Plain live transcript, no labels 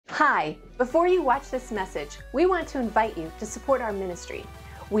Hi, before you watch this message, we want to invite you to support our ministry.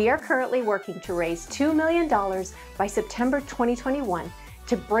 We are currently working to raise $2 million by September 2021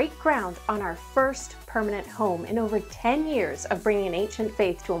 to break ground on our first permanent home in over 10 years of bringing ancient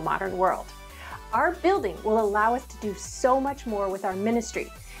faith to a modern world. Our building will allow us to do so much more with our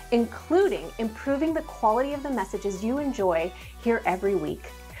ministry, including improving the quality of the messages you enjoy here every week.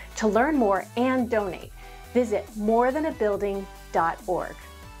 To learn more and donate, visit morethan-a-building.org.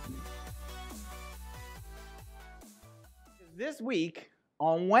 This week,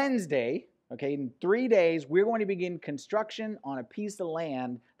 on Wednesday, in 3 days, we're going to begin construction on a piece of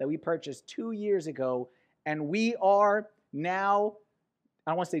land that we purchased 2 years ago, and we are now,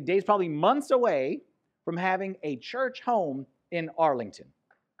 I don't want to say days, probably months away from having a church home in Arlington.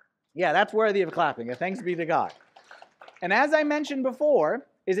 Yeah, that's worthy of clapping. Thanks be to God. And as I mentioned before,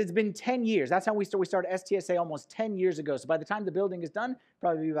 it's been 10 years. That's how we started STSA almost 10 years ago. So by the time the building is done,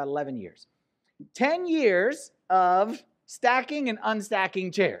 probably be about 11 years. 10 years of stacking and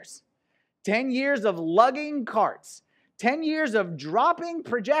unstacking chairs. 10 years of lugging carts. 10 years of dropping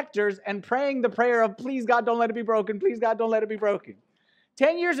projectors and praying the prayer of, please God, don't let it be broken. Please God, don't let it be broken.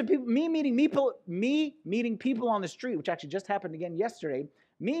 10 years of me meeting people on the street, which actually just happened again yesterday.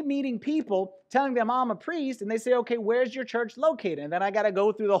 Me meeting people, telling them I'm a priest, and they say, okay, where's your church located? And then I got to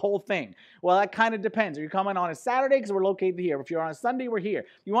go through the whole thing. Well, that kind of depends. Are you coming on a Saturday? Because we're located here. If you're on a Sunday, we're here.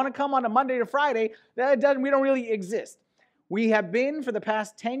 If you want to come on a Monday to Friday, we don't really exist. We have been for the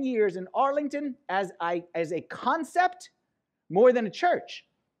past 10 years in Arlington as a concept more than a church.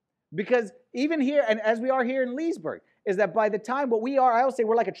 Because even here, and as we are here in Leesburg, is that by the time what we are, I always say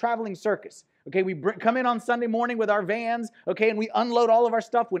we're like a traveling circus. Okay, we come in on Sunday morning with our vans, and we unload all of our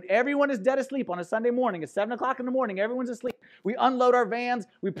stuff when everyone is dead asleep on a Sunday morning. It's 7 o'clock in the morning, everyone's asleep. We unload our vans,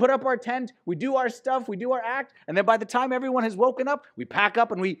 we put up our tent, we do our stuff, we do our act, and then by the time everyone has woken up, we pack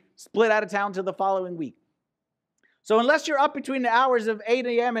up and we split out of town till the following week. So unless you're up between the hours of 8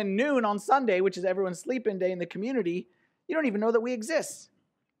 a.m. and noon on Sunday, which is everyone's sleep-in day in the community, you don't even know that we exist.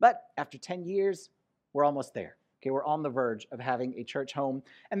 But after 10 years, we're almost there. Okay, we're on the verge of having a church home.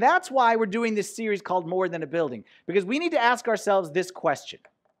 And that's why we're doing this series called More Than a Building. Because we need to ask ourselves this question.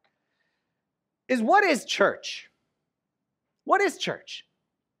 What is church? What is church?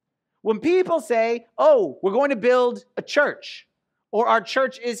 When people say, oh, we're going to build a church, or our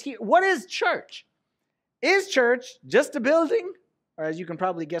church is here, what is church? Is church just a building? Or as you can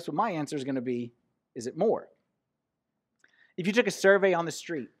probably guess what my answer is going to be, is it more? If you took a survey on the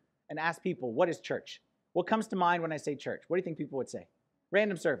street and asked people, what is church? What comes to mind when I say church? What do you think people would say?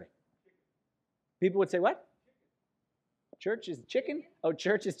 Random survey. People would say what? Church is chicken? Oh,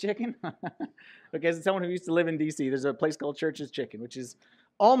 church is chicken? Okay, as someone who used to live in D.C., there's a place called Church is Chicken, which is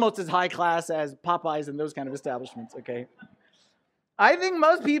almost as high class as Popeyes and those kind of establishments, okay? I think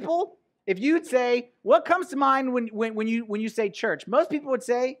most people, if you'd say, what comes to mind when you say church? Most people would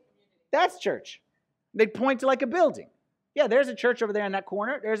say, that's church. They'd point to like a building. Yeah, there's a church over there in that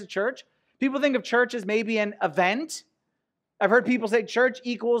corner. There's a church. People think of church as maybe an event. I've heard people say church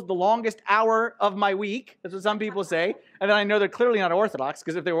equals the longest hour of my week. That's what some people say. And then I know they're clearly not Orthodox,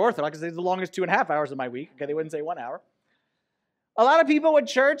 because if they were Orthodox, it's the longest 2.5 hours of my week. Okay, they wouldn't say 1 hour. A lot of people, what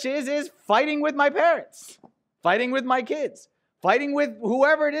church is fighting with my parents, fighting with my kids, fighting with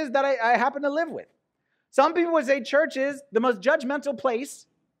whoever it is that I happen to live with. Some people would say church is the most judgmental place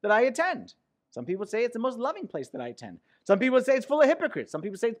that I attend. Some people say it's the most loving place that I attend. Some people say it's full of hypocrites. Some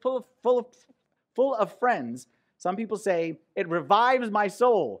people say it's full of friends. Some people say it revives my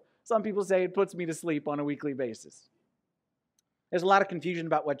soul. Some people say it puts me to sleep on a weekly basis. There's a lot of confusion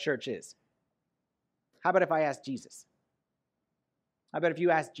about what church is. How about if I ask Jesus? How about if you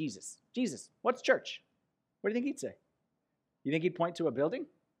ask Jesus, what's church? What do you think he'd say? You think he'd point to a building?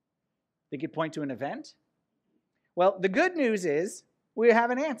 Think he'd point to an event? Well, the good news is we have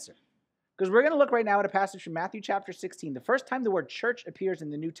an answer. Because we're going to look right now at a passage from Matthew chapter 16. The first time the word church appears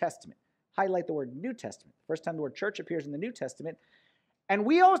in the New Testament. Highlight the word New Testament. The first time the word church appears in the New Testament. And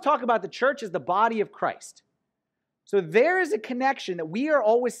we always talk about the church as the body of Christ. So there is a connection that we are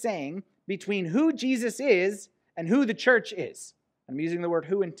always saying between who Jesus is and who the church is. I'm using the word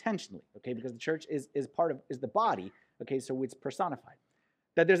who intentionally, okay, because the church is the body, okay, so it's personified.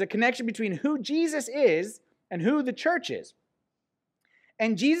 That there's a connection between who Jesus is and who the church is.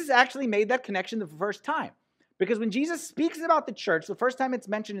 And Jesus actually made that connection the first time. Because when Jesus speaks about the church, the first time it's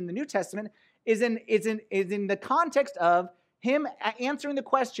mentioned in the New Testament is in the context of him answering the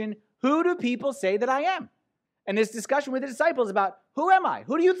question, who do people say that I am? And his discussion with the disciples about, who am I?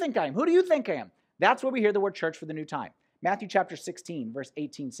 Who do you think I am? Who do you think I am? That's where we hear the word church for the new time. Matthew chapter 16, verse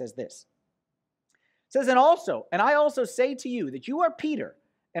 18 says this. It says, and I also say to you that you are Peter,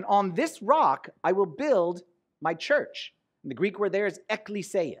 And on this rock I will build my church. And the Greek word there is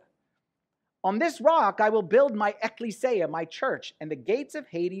ekklesia. On this rock I will build my ekklesia, my church, and the gates of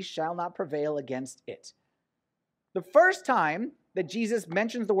Hades shall not prevail against it. The first time that Jesus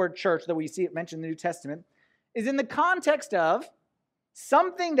mentions the word church, that we see it mentioned in the New Testament, is in the context of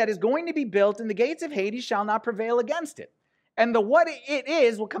something that is going to be built, and the gates of Hades shall not prevail against it. And what it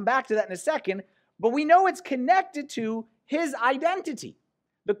is, we'll come back to that in a second, but we know it's connected to his identity.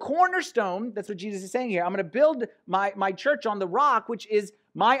 The cornerstone, that's what Jesus is saying here, I'm going to build my church on the rock, which is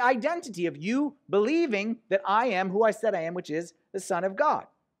my identity of you believing that I am who I said I am, which is the Son of God.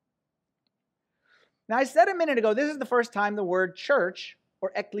 Now, I said a minute ago, this is the first time the word church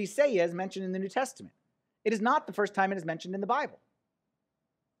or ekklesia is mentioned in the New Testament. It is not the first time it is mentioned in the Bible.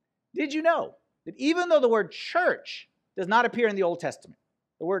 Did you know that even though the word church does not appear in the Old Testament,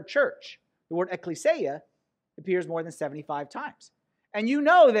 the word church, the word ekklesia, appears more than 75 times? And you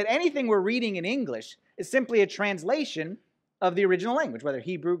know that anything we're reading in English is simply a translation of the original language, whether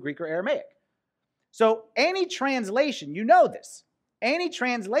Hebrew, Greek, or Aramaic. So any translation, you know this, any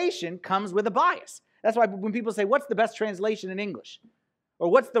translation comes with a bias. That's why when people say, what's the best translation in English?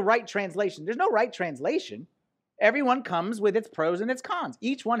 Or what's the right translation? There's no right translation. Everyone comes with its pros and its cons.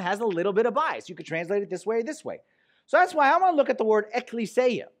 Each one has a little bit of bias. You could translate it this way or this way. So that's why I want to look at the word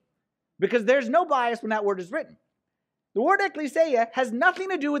ekklesia, because there's no bias when that word is written. The word ekklesia has nothing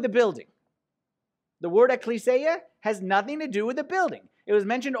to do with the building. The word ekklesia has nothing to do with the building. It was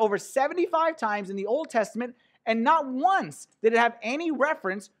mentioned over 75 times in the Old Testament, and not once did it have any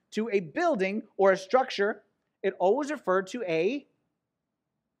reference to a building or a structure. It always referred to a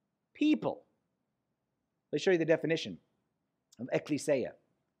people. Let's show you the definition of ekklesia.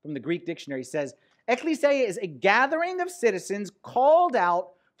 From the Greek dictionary, it says, ekklesia is a gathering of citizens called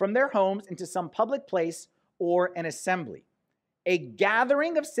out from their homes into some public place or an assembly. A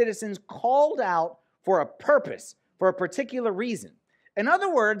gathering of citizens called out for a purpose, for a particular reason. In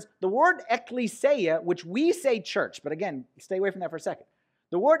other words, the word ekklesia, which we say church, but again, stay away from that for a second.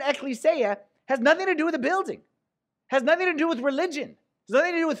 The word ekklesia has nothing to do with a building, has nothing to do with religion, has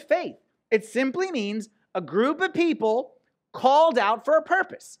nothing to do with faith. It simply means a group of people called out for a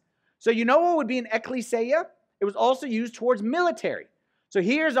purpose. So you know what would be an ekklesia? It was also used towards military. So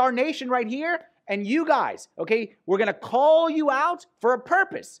here's our nation right here, and you guys, okay, we're going to call you out for a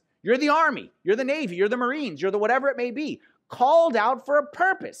purpose. You're the Army, you're the Navy, you're the Marines, you're the whatever it may be, called out for a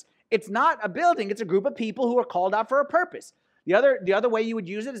purpose. It's not a building, it's a group of people who are called out for a purpose. The other way you would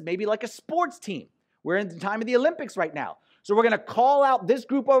use it is maybe like a sports team. We're in the time of the Olympics right now. So we're going to call out this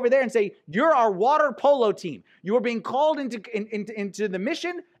group over there and say, you're our water polo team. You are being called into the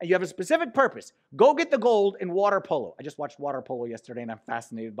mission, and you have a specific purpose. Go get the gold in water polo. I just watched water polo yesterday, and I'm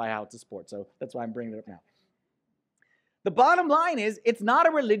fascinated by how it's a sport, so that's why I'm bringing it up now. The bottom line is, it's not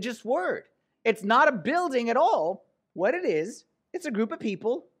a religious word. It's not a building at all. What it is, it's a group of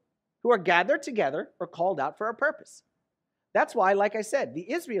people who are gathered together or called out for a purpose. That's why, like I said,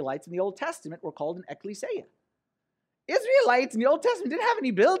 the Israelites in the Old Testament were called an ekklesia. Israelites in the Old Testament didn't have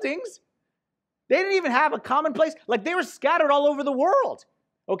any buildings. They didn't even have a common place. Like, they were scattered all over the world,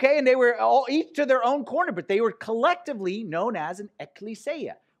 okay? And they were all each to their own corner, but they were collectively known as an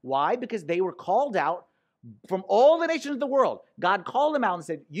ekklesia. Why? Because they were called out from all the nations of the world. God called them out and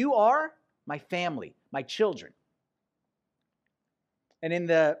said, you are my family, my children. And in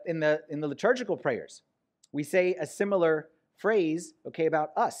the liturgical prayers, we say a similar phrase, okay,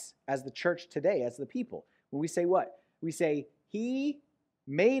 about us as the church today, as the people. When we say what? We say, he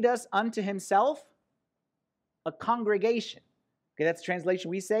made us unto himself a congregation. Okay, that's the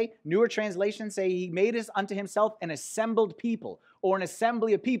translation we say. Newer translations say he made us unto himself an assembled people, or an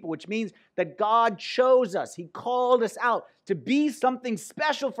assembly of people, which means that God chose us. He called us out to be something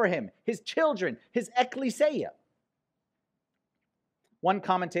special for him, his children, his ekklesia. One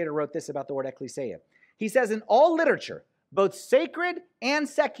commentator wrote this about the word ekklesia. He says, in all literature, both sacred and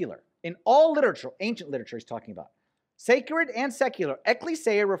secular, in all literature, ancient literature he's talking about, sacred and secular,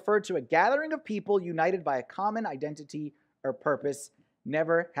 ekklesia referred to a gathering of people united by a common identity or purpose,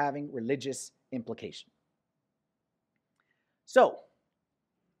 never having religious implication. So,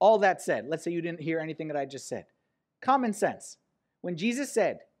 all that said, let's say you didn't hear anything that I just said. Common sense. When Jesus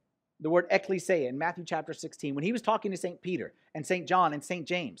said the word ekklesia in Matthew chapter 16, when he was talking to St. Peter and St. John and St.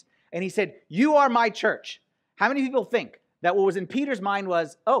 James, and he said, you are my church. How many people think that what was in Peter's mind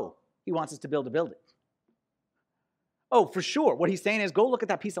was, oh, he wants us to build a building? Oh, for sure. What he's saying is, go look at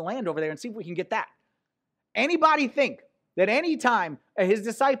that piece of land over there and see if we can get that. Anybody think that any time his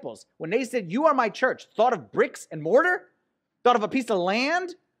disciples, when they said, you are my church, thought of bricks and mortar? Thought of a piece of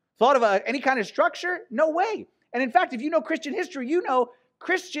land? Thought of any kind of structure? No way. And in fact, if you know Christian history, you know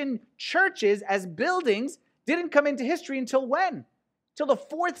Christian churches as buildings didn't come into history until when? Till the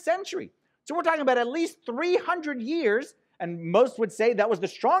 4th century. So we're talking about at least 300 years, and most would say that was the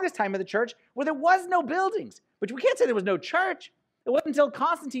strongest time of the church, where there was no buildings. But we can't say there was no church. It wasn't until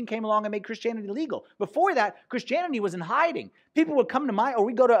Constantine came along and made Christianity legal. Before that, Christianity was in hiding. People would come to my, or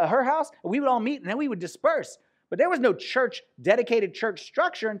we'd go to her house, and we would all meet, and then we would disperse. But there was no church, dedicated church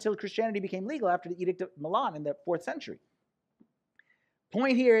structure until Christianity became legal after the Edict of Milan in the 4th century.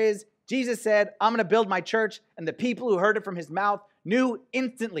 Point here is, Jesus said, I'm going to build my church, and the people who heard it from his mouth knew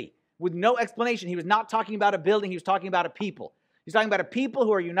instantly, with no explanation. He was not talking about a building, he was talking about a people. He's talking about a people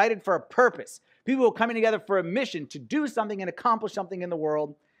who are united for a purpose. People who are coming together for a mission to do something and accomplish something in the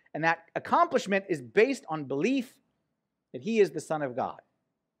world. And that accomplishment is based on belief that he is the Son of God.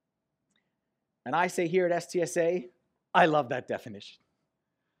 And I say here at STSA, I love that definition.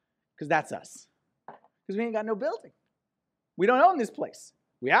 Because that's us. Because we ain't got no building. We don't own this place.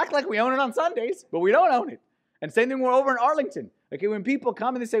 We act like we own it on Sundays, but we don't own it. And same thing, we're over in Arlington. Okay, when people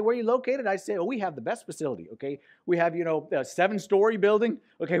come and they say, where are you located? I say, oh, we have the best facility, okay? We have, a 7-story building.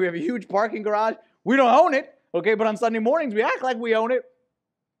 Okay, we have a huge parking garage. We don't own it, okay? But on Sunday mornings, we act like we own it.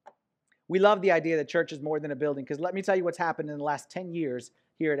 We love the idea that church is more than a building, because let me tell you what's happened in the last 10 years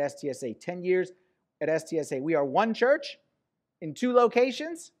here at STSA. 10 years at STSA. We are one church in 2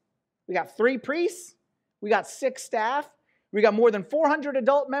 locations. We got 3 priests. We got 6 staff. We got more than 400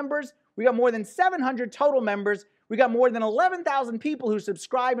 adult members. We got more than 700 total members. We got more than 11,000 people who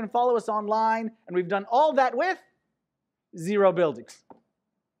subscribe and follow us online, and we've done all that with 0 buildings.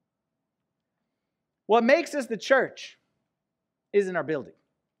 What makes us the church isn't our building.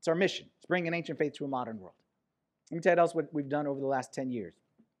 It's our mission. It's bringing ancient faith to a modern world. Let me tell you else what we've done over the last 10 years,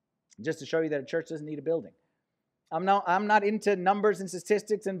 just to show you that a church doesn't need a building. I'm not into numbers and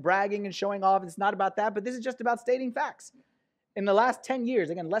statistics and bragging and showing off. It's not about that, but this is just about stating facts. In the last 10 years,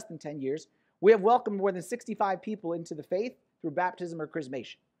 again, less than 10 years, we have welcomed more than 65 people into the faith through baptism or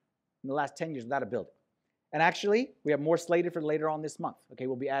chrismation in the last 10 years without a building. And actually, we have more slated for later on this month. Okay,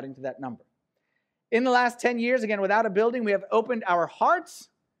 we'll be adding to that number. In the last 10 years, again, without a building, we have opened our hearts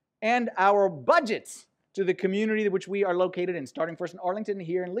and our budgets to the community which we are located in, starting first in Arlington and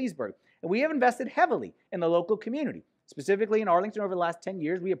here in Leesburg. And we have invested heavily in the local community. Specifically in Arlington over the last 10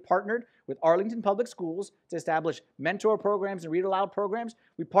 years, we have partnered with Arlington Public Schools to establish mentor programs and read aloud programs.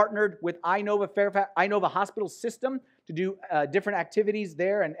 We partnered with Inova Hospital System to do different activities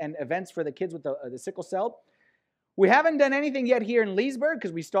there and events for the kids with the sickle cell. We haven't done anything yet here in Leesburg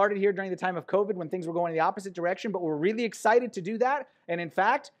because we started here during the time of COVID when things were going in the opposite direction, but we're really excited to do that. And in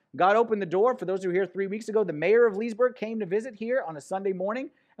fact, God opened the door. For those who were here 3 weeks ago, the mayor of Leesburg came to visit here on a Sunday morning,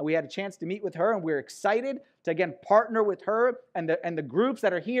 and we had a chance to meet with her, and we're excited to, again, partner with her and the groups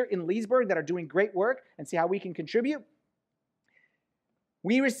that are here in Leesburg that are doing great work and see how we can contribute.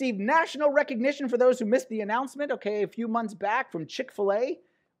 We received national recognition for those who missed the announcement, a few months back from Chick-fil-A.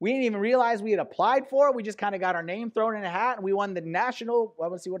 We didn't even realize we had applied for it. We just kind of got our name thrown in a hat, and we won the national,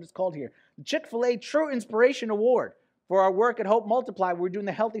 let's see what it's called here, the Chick-fil-A True Inspiration Award for our work at Hope Multiply. We're doing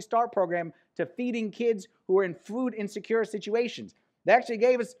the Healthy Start program to feeding kids who are in food insecure situations. They actually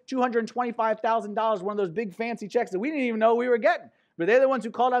gave us $225,000, one of those big fancy checks that we didn't even know we were getting. But they're the ones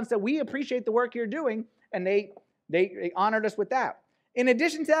who called out and said, we appreciate the work you're doing, and they honored us with that. In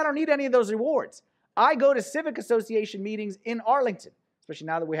addition to that, I don't need any of those rewards. I go to civic association meetings in Arlington, especially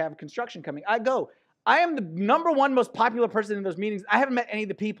now that we have construction coming. I am the number 1 most popular person in those meetings. I haven't met any of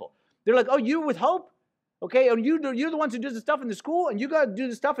the people. They're like, oh, you with Hope? Okay, and you're the ones who do the stuff in the school, and you got to do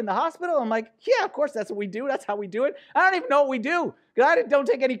the stuff in the hospital? I'm like, yeah, of course, that's what we do. That's how we do it. I don't even know what we do, because I don't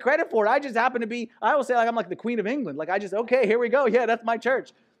take any credit for it. I just happen to be, I will say, I'm like the Queen of England. Okay, here we go. Yeah, that's my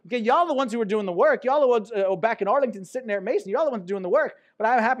church. Okay, y'all the ones who are doing the work. Y'all the ones back in Arlington sitting there at Mason. Y'all the ones doing the work. But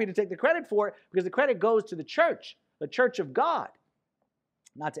I'm happy to take the credit for it, because the credit goes to the church of God,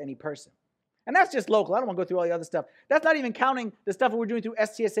 not to any person. And that's just local. I don't want to go through all the other stuff. That's not even counting the stuff that we're doing through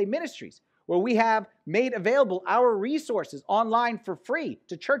STSA Ministries, where we have made available our resources online for free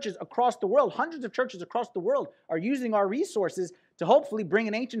to churches across the world. Hundreds of churches across the world are using our resources to hopefully bring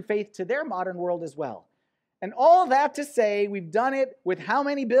an ancient faith to their modern world as well. And all that to say, we've done it with how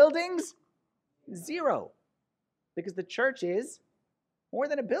many buildings? 0. Because the church is more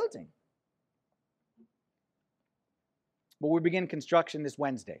than a building. But we begin construction this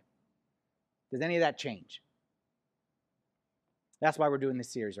Wednesday. Does any of that change? That's why we're doing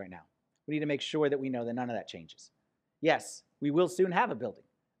this series right now. We need to make sure that we know that none of that changes. Yes, we will soon have a building.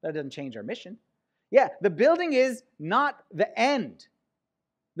 That doesn't change our mission. Yeah, the building is not the end.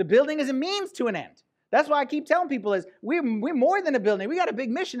 The building is a means to an end. That's why I keep telling people is we're more than a building. We got a big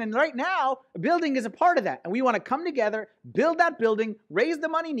mission, and right now, a building is a part of that. And we want to come together, build that building, raise the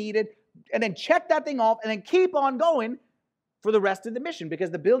money needed, and then check that thing off, and then keep on going for the rest of the mission, because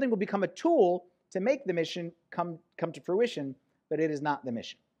the building will become a tool to make the mission come to fruition, but it is not the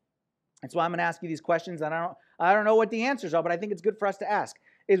mission. That's why I'm going to ask you these questions, and I don't know what the answers are, but I think it's good for us to ask.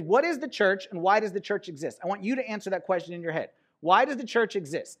 Is what is the church, and why does the church exist? I want you to answer that question in your head. Why does the church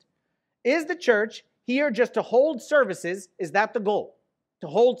exist? Is the church here just to hold services? Is that the goal? To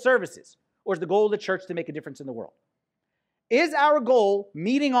hold services? Or is the goal of the church to make a difference in the world? Is our goal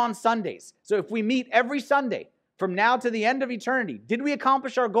meeting on Sundays? So if we meet every Sunday from now to the end of eternity, did we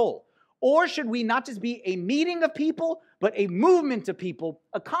accomplish our goal? Or should we not just be a meeting of people, but a movement of people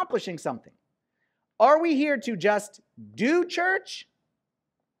accomplishing something? Are we here to just do church?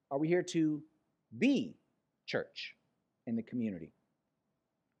 Are we here to be church in the community?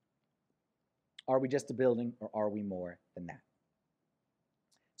 Are we just a building, or are we more than that?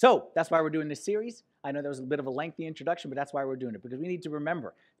 So that's why we're doing this series. I know that was a bit of a lengthy introduction, but that's why we're doing it, because we need to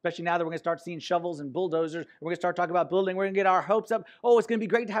remember, especially now that we're going to start seeing shovels and bulldozers, we're going to start talking about building, we're going to get our hopes up. Oh, it's going to be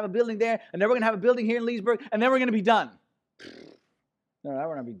great to have a building there, and then we're going to have a building here in Leesburg, and then we're going to be done. No,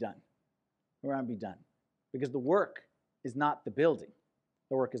 we're going to be done. We're going to be done. Because the work is not the building.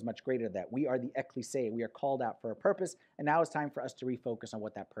 The work is much greater than that. We are the ecclesia. We are called out for a purpose, and now it's time for us to refocus on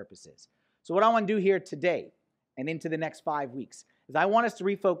what that purpose is. So what I want to do here today and into the next 5 weeks is I want us to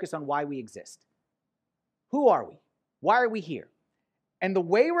refocus on why we exist. Who are we? Why are we here? And the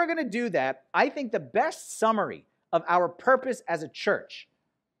way we're going to do that, I think the best summary of our purpose as a church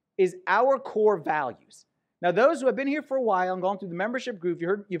is our core values. Now, those who have been here for a while and gone through the membership group,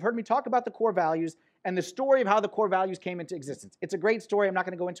 you've heard me talk about the core values and the story of how the core values came into existence. It's a great story. I'm not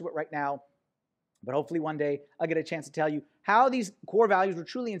going to go into it right now, but hopefully one day I'll get a chance to tell you how these core values were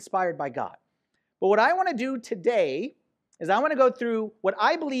truly inspired by God. But what I want to do today is I want to go through what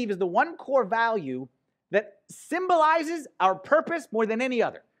I believe is the one core value that symbolizes our purpose more than any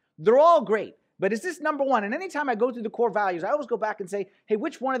other. They're all great, but is this number one? And anytime I go through the core values, I always go back and say, hey,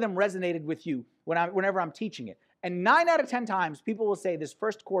 which one of them resonated with you whenever I'm teaching it? And 9 out of 10 times, people will say this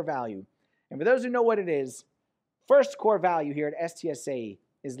first core value. And for those who know what it is, first core value here at STSA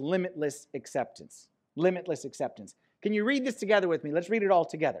is limitless acceptance. Limitless acceptance. Can you read this together with me? Let's read it all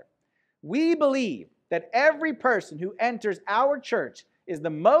together. We believe that every person who enters our church is the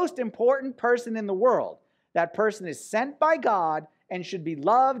most important person in the world. That person is sent by God and should be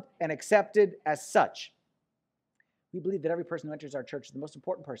loved and accepted as such. We believe that every person who enters our church is the most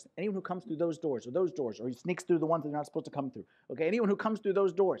important person. Anyone who comes through those doors, or he sneaks through the ones that they're not supposed to come through. Okay, anyone who comes through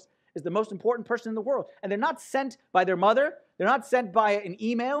those doors is the most important person in the world. And they're not sent by their mother. They're not sent by an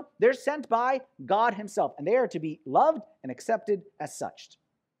email. They're sent by God himself. And they are to be loved and accepted as such.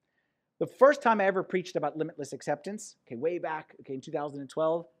 The first time I ever preached about limitless acceptance, way back, in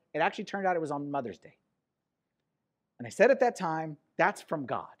 2012, it actually turned out it was on Mother's Day. And I said at that time, that's from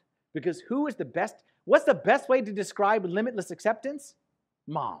God. Because what's the best way to describe limitless acceptance?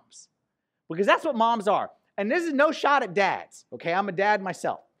 Moms. Because that's what moms are. And this is no shot at dads. Okay, I'm a dad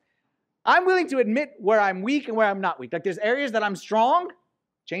myself. I'm willing to admit where I'm weak and where I'm not weak. Like there's areas that I'm strong,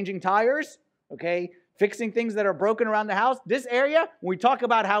 changing tires, fixing things that are broken around the house. This area, when we talk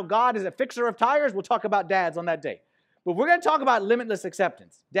about how God is a fixer of tires, we'll talk about dads on that day. But we're going to talk about limitless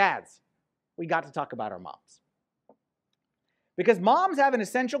acceptance. Dads, we got to talk about our moms. Because moms have an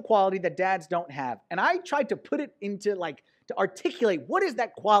essential quality that dads don't have. And I tried to put it into to articulate what is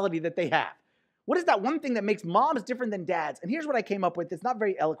that quality that they have. What is that one thing that makes moms different than dads? And here's what I came up with. It's not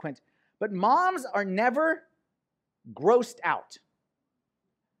very eloquent, but moms are never grossed out.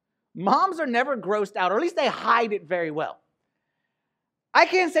 Moms are never grossed out, or at least they hide it very well. I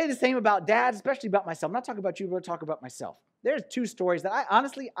can't say the same about dads, especially about myself. I'm not talking about you, but I'll talk about myself. There's 2 stories that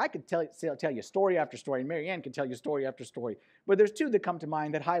I could tell you story after story, and Marianne could tell you story after story. But there's 2 that come to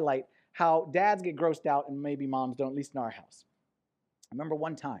mind that highlight how dads get grossed out and maybe moms don't, at least in our house. I remember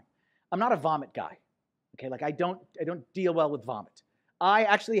one time, I'm not a vomit guy. I don't deal well with vomit. I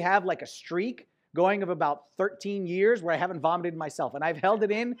actually have a streak going of about 13 years where I haven't vomited myself. And I've held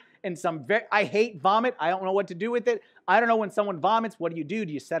it in some I hate vomit. I don't know what to do with it. I don't know when someone vomits, what do? Do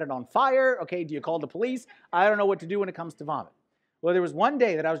you set it on fire? Do you call the police? I don't know what to do when it comes to vomit. Well, there was one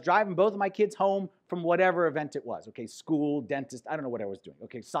day that I was driving both of my kids home from whatever event it was. School, dentist, I don't know what I was doing.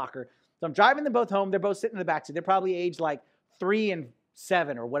 Soccer. So I'm driving them both home. They're both sitting in the backseat. They're probably aged 3 and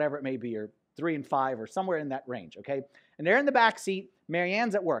 7 or whatever it may be, or 3 and 5 or somewhere in that range, And they're in the back seat.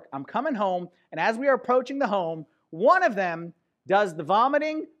 Marianne's at work. I'm coming home, and as we are approaching the home, one of them does the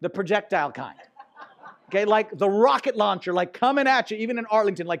vomiting, the projectile kind. Like the rocket launcher, coming at you, even in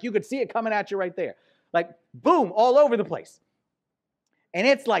Arlington. You could see it coming at you right there. Like, boom, all over the place. And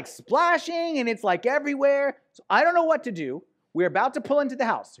it's like splashing, and it's like everywhere. So I don't know what to do. We're about to pull into the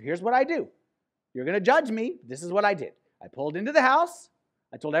house. So here's what I do. You're going to judge me. This is what I did. I pulled into the house.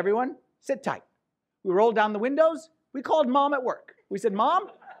 I told everyone, sit tight. We rolled down the windows. We called Mom at work. We said, Mom,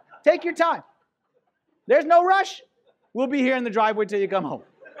 take your time. There's no rush. We'll be here in the driveway till you come home.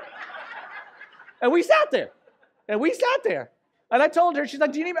 And we sat there. And I told her, she's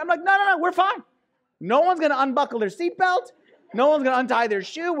like, do you need me? I'm like, no, we're fine. No one's going to unbuckle their seatbelt. No one's going to untie their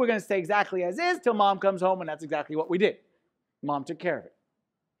shoe. We're going to stay exactly as is till Mom comes home, and that's exactly what we did. Mom took care of it.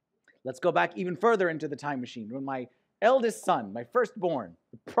 Let's go back even further into the time machine. When my eldest son, my firstborn,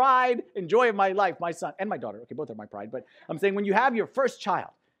 the pride and joy of my life, my son and my daughter, okay, both are my pride, but I'm saying when you have your first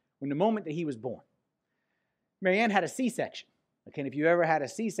child, when the moment that he was born, Marianne had a C-section. Okay, and if you ever had a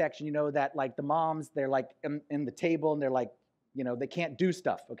C-section, you know that like the moms, they're like in the table and they're like, you know, they can't do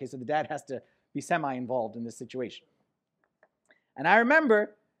stuff. Okay, so the dad has to be semi-involved in this situation. And I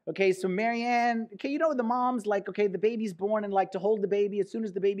remember, okay, so Marianne, okay, you know the moms, like, okay, the baby's born and like to hold the baby as soon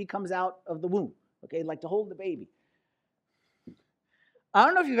as the baby comes out of the womb. Okay, like to hold the baby. I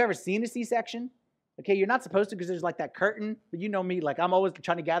don't know if you've ever seen a C-section. Okay, you're not supposed to because there's like that curtain, but you know me, like I'm always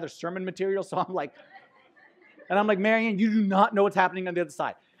trying to gather sermon material, so I'm like, Marianne, you do not know what's happening on the other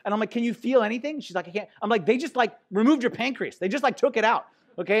side. And I'm like, can you feel anything? She's like, I can't. I'm like, they just like removed your pancreas. They just like took it out.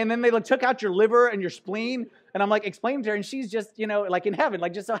 Okay, and then they like took out your liver and your spleen. And I'm like explaining to her, and she's just, you know, like in heaven,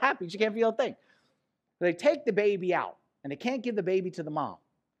 like just so happy. She can't feel a thing. So they take the baby out, and they can't give the baby to the mom.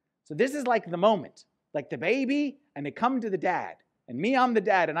 So this is like the moment, like the baby, and they come to the dad. And me, I'm the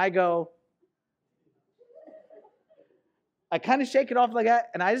dad, and I go, I kind of shake it off like that,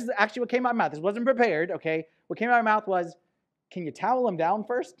 and I just, actually what came out of my mouth, this wasn't prepared, okay? What came out of my mouth was, can you towel him down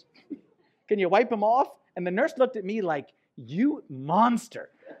first? Can you wipe him off? And the nurse looked at me like, you monster.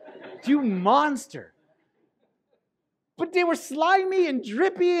 You monster. But they were slimy and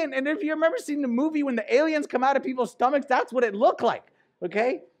drippy, and if you remember seeing the movie when the aliens come out of people's stomachs, that's what it looked like,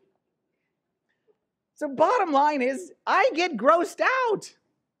 okay? So bottom line is, I get grossed out.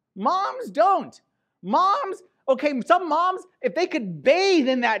 Moms don't. Moms, okay, some moms, if they could bathe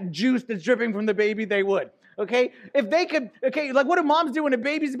in that juice that's dripping from the baby, they would. Okay, if they could, okay, like what do moms do when a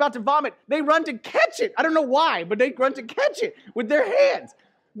baby's about to vomit? They run to catch it. I don't know why, but they run to catch it with their hands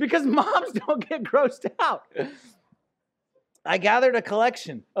because moms don't get grossed out. I gathered a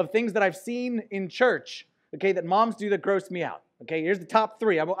collection of things that I've seen in church, okay, that moms do that gross me out. Okay, here's the top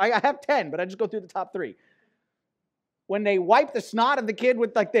 3. I have 10, but I just go through the top 3. When they wipe the snot of the kid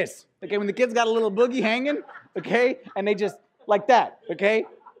with like this, okay, when the kid's got a little boogie hanging, okay, and they just like that, okay,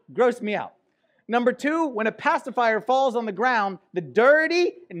 gross me out. Number 2, when a pacifier falls on the ground, the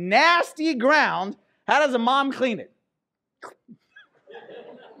dirty, nasty ground, how does a mom clean it?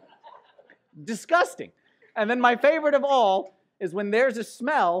 Disgusting. And then my favorite of all is when there's a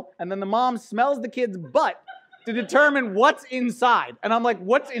smell, and then the mom smells the kid's butt to determine what's inside. And I'm like,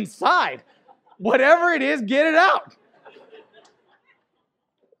 what's inside? Whatever it is, get it out.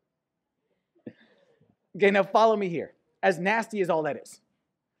 Okay, now follow me here. As nasty as all that is.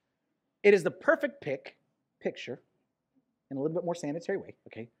 It is the perfect picture, in a little bit more sanitary way,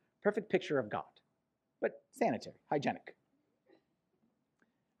 okay? Perfect picture of God, but sanitary, hygienic.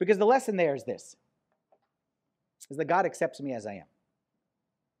 Because the lesson there is this, is that God accepts me as I am.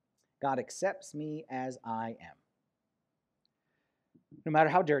 God accepts me as I am. No matter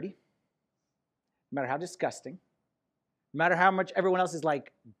how dirty, no matter how disgusting, no matter how much everyone else is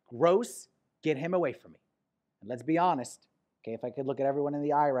like gross, get him away from me. And let's be honest, okay, if I could look at everyone in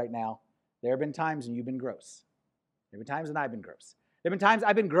the eye right now, there have been times when you've been gross. There have been times when I've been gross. There have been times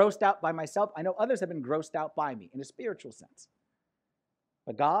I've been grossed out by myself. I know others have been grossed out by me in a spiritual sense.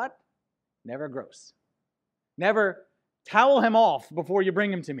 But God, never gross. Never towel him off before you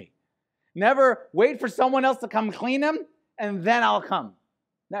bring him to me. Never wait for someone else to come clean him and then I'll come.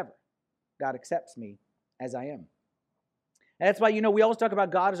 Never. God accepts me as I am. And that's why, you know, we always talk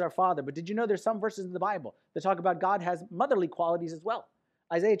about God as our Father, but did you know there's some verses in the Bible that talk about God has motherly qualities as well?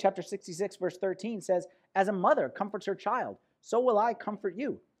 Isaiah chapter 66, verse 13 says, as a mother comforts her child, so will I comfort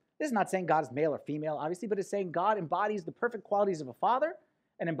you. This is not saying God is male or female, obviously, but it's saying God embodies the perfect qualities of a father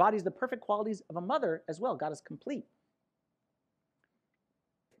and embodies the perfect qualities of a mother as well. God is complete.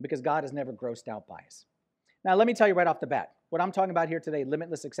 Because God is never grossed out by us. Now, let me tell you right off the bat, what I'm talking about here today,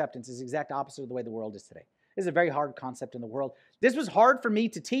 limitless acceptance, is the exact opposite of the way the world is today. This is a very hard concept in the world. This was hard for me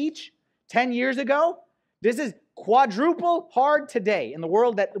to teach 10 years ago. This is quadruple hard today in the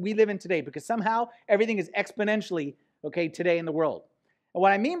world that we live in today because somehow everything is exponentially, okay, today in the world. And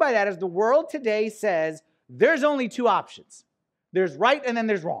what I mean by that is the world today says there's only 2 options. There's right and then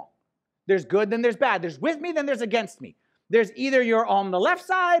there's wrong. There's good, then there's bad. There's with me, then there's against me. There's either you're on the left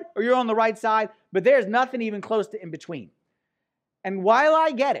side or you're on the right side, but there's nothing even close to in between. And while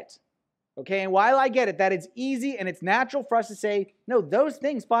I get it, okay, and while I get it, that it's easy and it's natural for us to say, no, those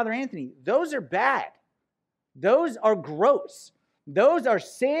things, Father Anthony, those are bad. Those are gross. Those are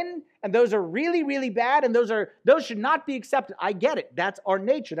sin, and those are really, really bad, and those should not be accepted. I get it. That's our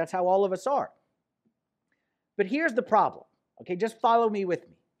nature. That's how all of us are. But here's the problem. Okay, just follow me with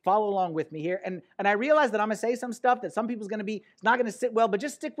me. Follow along with me here. And I realize that I'm going to say some stuff that some people's going to be, it's not going to sit well, but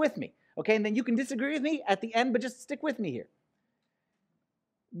just stick with me. Okay, and then you can disagree with me at the end, but just stick with me here.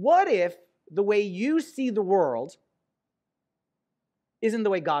 What if the way you see the world isn't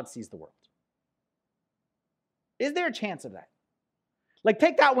the way God sees the world? Is there a chance of that? Like,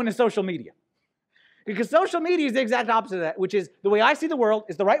 take that one to social media. Because social media is the exact opposite of that, which is the way I see the world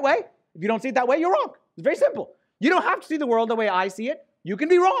is the right way. If you don't see it that way, you're wrong. It's very simple. You don't have to see the world the way I see it. You can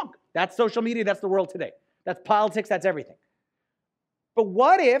be wrong. That's social media. That's the world today. That's politics. That's everything. But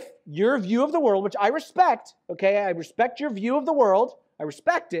what if your view of the world, which I respect, okay, I respect your view of the world, I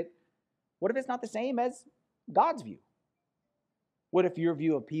respect it, what if it's not the same as God's view? What if your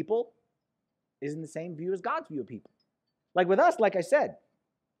view of people isn't the same view as God's view of people? Like with us, like I said,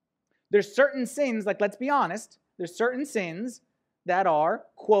 there's certain sins, like let's be honest, there's certain sins that are,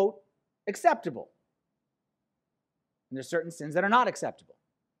 quote, acceptable. And there's certain sins that are not acceptable.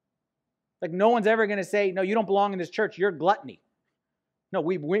 Like no one's ever going to say, no, you don't belong in this church, you're gluttony. No,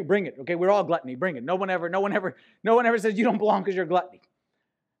 we bring it, okay? We're all gluttony, bring it. No one ever says you don't belong because you're gluttony.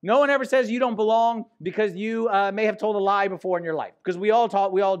 No one ever says you don't belong because you may have told a lie before in your life. Because we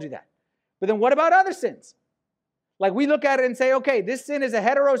all do that. But then what about other sins? Like we look at it and say, okay, this sin is a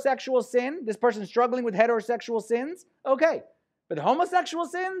heterosexual sin. This person's struggling with heterosexual sins. Okay. But the homosexual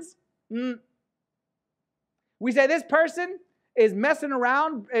sins? We say this person is messing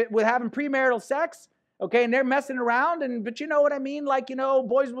around with having premarital sex. Okay, and they're messing around, but you know what I mean? Like,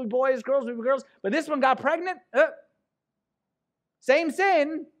 boys will be boys, girls will be girls. But this one got pregnant. Same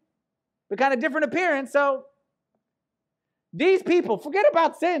sin, but kind of different appearance. So these people, forget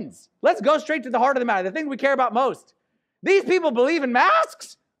about sins. Let's go straight to the heart of the matter, the thing we care about most. These people believe in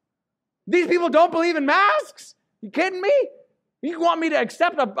masks? These people don't believe in masks? You kidding me? You want me to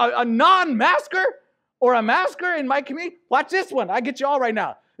accept a non-masker or a masker in my community? Watch this one. I get you all right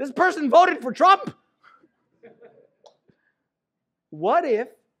now. This person voted for Trump. What if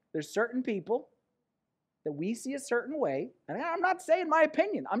there's certain people that we see a certain way, and I'm not saying my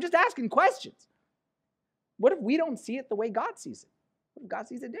opinion, I'm just asking questions. What if we don't see it the way God sees it? What if God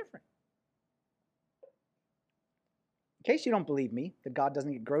sees it different? In case you don't believe me, that God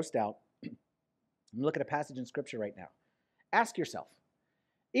doesn't get grossed out, I'm looking at a passage in Scripture right now. Ask yourself,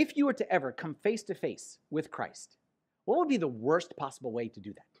 if you were to ever come face to face with Christ, what would be the worst possible way to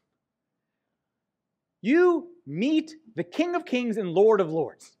do that? You meet the King of Kings and Lord of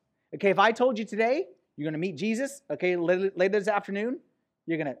Lords. Okay, if I told you today, you're going to meet Jesus, okay, later this afternoon,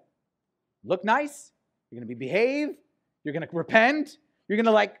 you're going to look nice, you're going to behave, you're going to repent, you're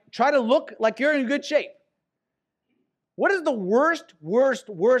going to try to look like you're in good shape. What is the worst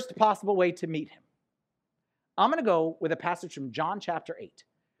possible way to meet him? I'm going to go with a passage from John chapter 8,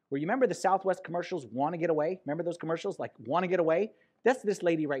 where you remember the Southwest commercials, Want to Get Away? Remember those commercials, like Want to Get Away? That's this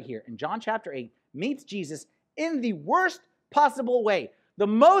lady right here. In John chapter 8, meets Jesus in the worst possible way. The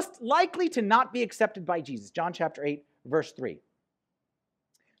most likely to not be accepted by Jesus. John chapter 8, verse 3. It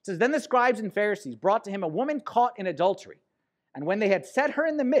says, Then the scribes and Pharisees brought to him a woman caught in adultery. And when they had set her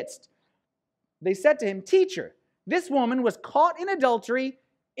in the midst, they said to him, Teacher, this woman was caught in adultery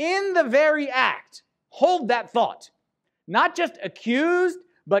in the very act. Hold that thought. Not just accused,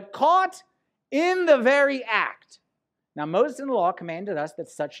 but caught in the very act. Now Moses in the law commanded us that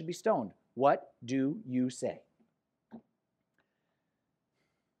such should be stoned. What do you say?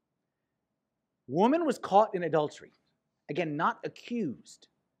 Woman was caught in adultery. Again, not accused,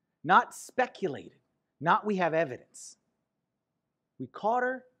 not speculated, not we have evidence. We caught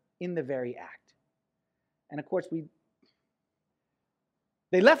her in the very act. And of course,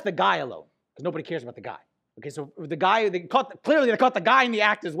 they left the guy alone because nobody cares about the guy. Okay, so the guy, clearly they caught the guy in the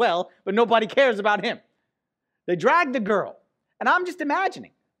act as well, but nobody cares about him. They dragged the girl. And I'm just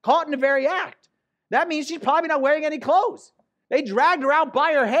imagining, caught in the very act. That means she's probably not wearing any clothes. They dragged her out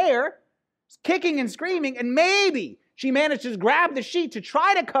by her hair, kicking and screaming, and maybe she managed to grab the sheet to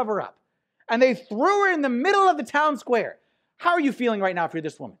try to cover up. And they threw her in the middle of the town square. How are you feeling right now if you're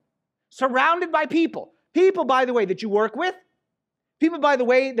this woman? Surrounded by people. People, by the way, that you work with. People, by the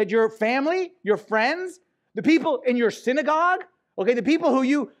way, that your family, your friends, the people in your synagogue, okay, the people who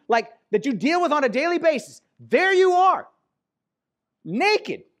you, that you deal with on a daily basis. There you are,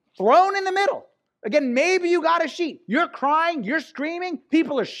 naked, thrown in the middle. Again, maybe you got a sheet. You're crying, you're screaming,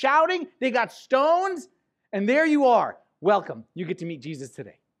 people are shouting, they got stones, and there you are. Welcome, you get to meet Jesus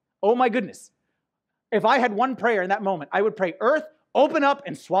today. Oh my goodness. If I had one prayer in that moment, I would pray, earth, open up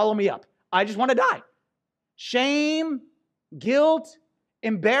and swallow me up. I just want to die. Shame, guilt,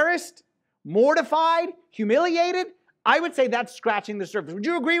 embarrassed, mortified, humiliated. I would say that's scratching the surface. Would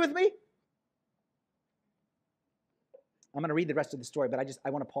you agree with me? I'm going to read the rest of the story, but I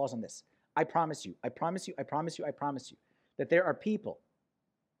want to pause on this. I promise you that there are people,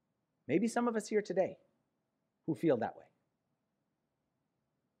 maybe some of us here today, who feel that way.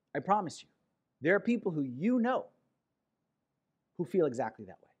 I promise you. There are people who you know who feel exactly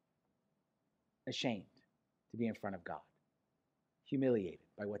that way. Ashamed to be in front of God. Humiliated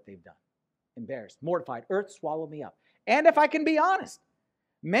by what they've done. Embarrassed, mortified, earth swallow me up. And if I can be honest,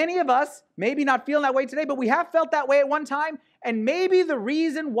 many of us, maybe not feeling that way today, but we have felt that way at one time. And maybe the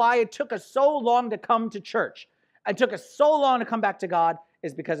reason why it took us so long to come to church, it took us so long to come back to God,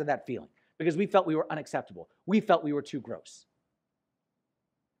 is because of that feeling. Because we felt we were unacceptable. We felt we were too gross.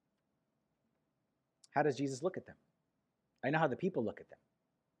 How does Jesus look at them? I know how the people look at them.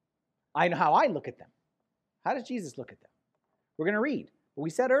 I know how I look at them. How does Jesus look at them? We're going to read. What we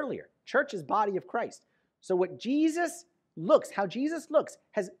said earlier, church is body of Christ. So how Jesus looks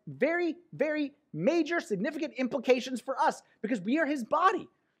has very, very major, significant implications for us because we are his body.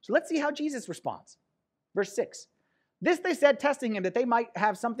 So let's see how Jesus responds. Verse 6. This they said, testing him, that they might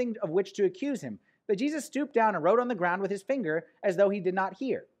have something of which to accuse him. But Jesus stooped down and wrote on the ground with his finger as though he did not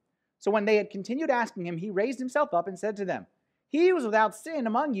hear. So when they had continued asking him, he raised himself up and said to them, he who was without sin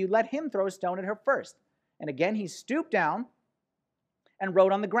among you, let him throw a stone at her first. And again he stooped down and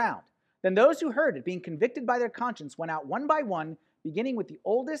wrote on the ground. Then those who heard it, being convicted by their conscience, went out one by one, beginning with the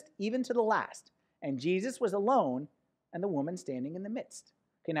oldest even to the last. And Jesus was alone, and the woman standing in the midst.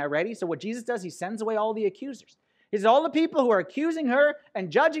 Okay, now ready? So what Jesus does, he sends away all the accusers. He says, all the people who are accusing her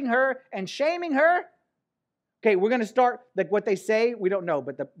and judging her and shaming her. Okay, we're going to start, like what they say, we don't know,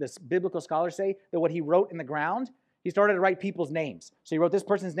 but the biblical scholars say that what he wrote in the ground, he started to write people's names. So he wrote this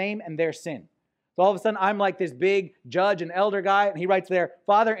person's name and their sin. So all of a sudden, I'm like this big judge and elder guy, and he writes there,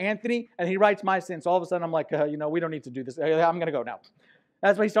 Father Anthony, and he writes my sin. So all of a sudden, I'm like, we don't need to do this. I'm going to go now.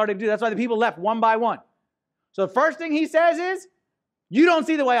 That's what he started to do. That's why the people left one by one. So the first thing he says is, you don't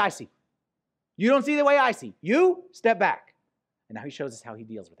see the way I see. You don't see the way I see. You step back. And now he shows us how he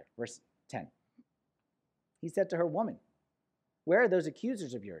deals with her. Verse 10. He said to her, woman, where are those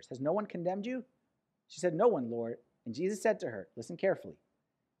accusers of yours? Has no one condemned you? She said, no one, Lord. And Jesus said to her, listen carefully.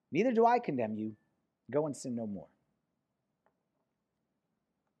 Neither do I condemn you. Go and sin no more.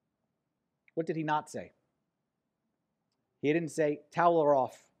 What did he not say? He didn't say, towel her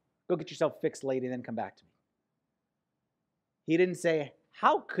off. Go get yourself fixed, lady, and then come back to me. He didn't say,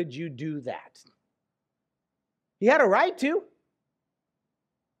 how could you do that? He had a right to.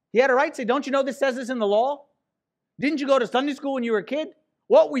 He had a right to say, don't you know this says this in the law? Didn't you go to Sunday school when you were a kid?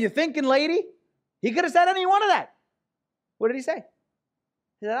 What were you thinking, lady? He could have said any one of that. What did he say?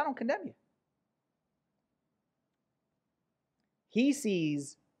 He said, I don't condemn you. He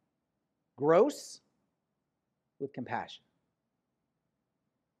sees gross with compassion.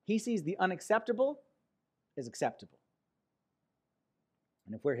 He sees the unacceptable as acceptable.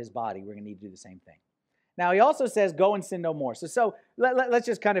 And if we're his body, we're going to need to do the same thing. Now, he also says, go and sin no more. So let's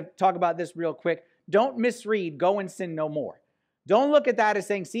just kind of talk about this real quick. Don't misread, go and sin no more. Don't look at that as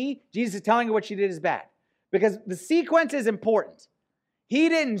saying, see, Jesus is telling her what she did is bad. Because the sequence is important. He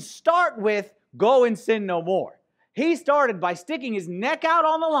didn't start with, go and sin no more. He started by sticking his neck out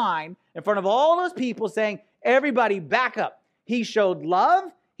on the line in front of all those people saying, everybody back up. He showed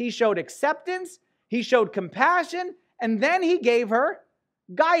love, he showed acceptance, he showed compassion, and then he gave her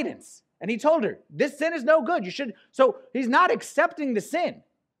guidance. And he told her, this sin is no good. So he's not accepting the sin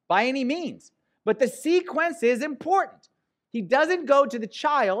by any means. But the sequence is important. He doesn't go to the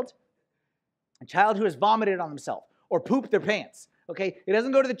child, a child who has vomited on himself or pooped their pants. Okay? He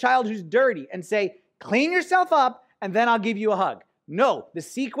doesn't go to the child who's dirty and say, clean yourself up and then I'll give you a hug. No, the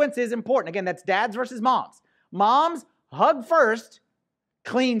sequence is important. Again, that's dads versus moms. Moms, hug first,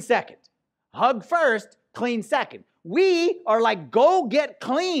 clean second. Hug first, clean second. We are like, go get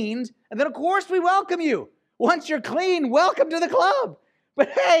cleaned, and then of course we welcome you. Once you're clean, welcome to the club. But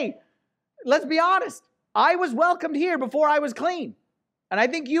hey, let's be honest. I was welcomed here before I was clean. And I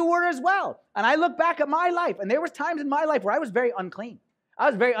think you were as well. And I look back at my life, and there was times in my life where I was very unclean. I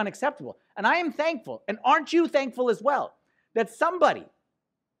was very unacceptable. And I am thankful, and aren't you thankful as well, that somebody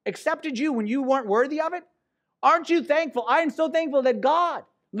accepted you when you weren't worthy of it? Aren't you thankful? I am so thankful that God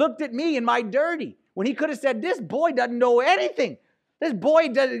looked at me in my dirty when he could have said, this boy doesn't know anything. This boy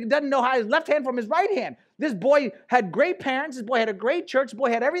doesn't know how his left hand from his right hand. This boy had great parents. This boy had a great church. This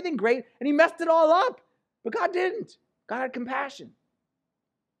boy had everything great, and he messed it all up. But God didn't. God had compassion.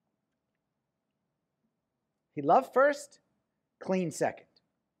 He loved first, clean second.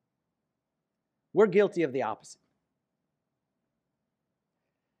 We're guilty of the opposite.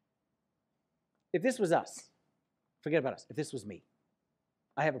 If this was us, forget about us. If this was me,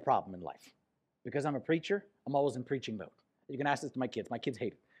 I have a problem in life. Because I'm a preacher, I'm always in preaching mode. You can ask this to my kids. My kids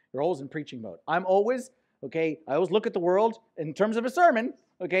hate it. They're always in preaching mode. I'm always, I always look at the world in terms of a sermon,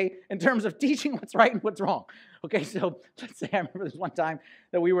 in terms of teaching what's right and what's wrong. So let's say I remember this one time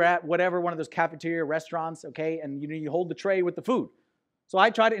that we were at one of those cafeteria restaurants, and you hold the tray with the food. So I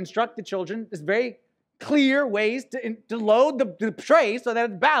try to instruct the children this very clear ways to load the tray so that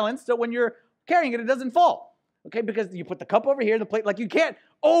it's balanced, so when you're carrying it, it doesn't fall. Because you put the cup over here, the plate, you can't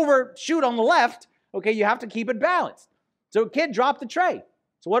overshoot on the left. You have to keep it balanced. So a kid dropped the tray.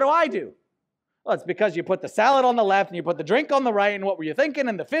 So what do? Well, it's because you put the salad on the left and you put the drink on the right, and what were you thinking,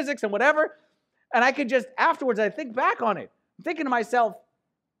 and the physics and whatever. And I could just, afterwards, I think back on it. I'm thinking to myself,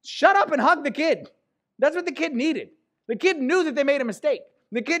 shut up and hug the kid. That's what the kid needed. The kid knew that they made a mistake.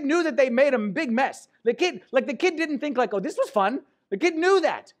 The kid knew that they made a big mess. The kid didn't think oh, this was fun. The kid knew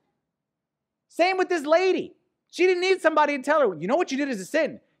that. Same with this lady. She didn't need somebody to tell her, you know what you did is a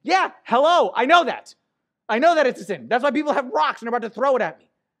sin. Yeah, hello, I know that. I know that it's a sin. That's why people have rocks and are about to throw it at me.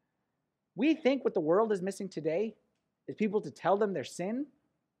 We think what the world is missing today is people to tell them their sin,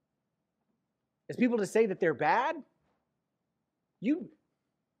 is people to say that they're bad. You,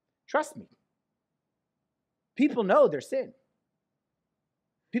 trust me, people know their sin.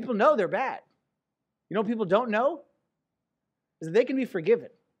 People know they're bad. You know what people don't know? Is that they can be forgiven.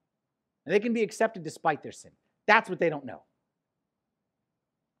 And they can be accepted despite their sin. That's what they don't know.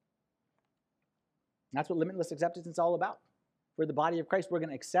 That's what limitless acceptance is all about. For the body of Christ, we're going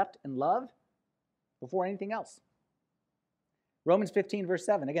to accept and love before anything else. Romans 15, verse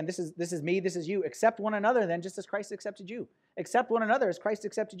 7. Again, this is me, this is you. Accept one another then, just as Christ accepted you. Accept one another as Christ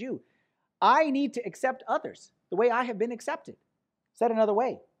accepted you. I need to accept others the way I have been accepted. Said another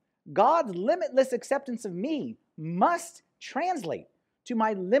way, God's limitless acceptance of me must translate to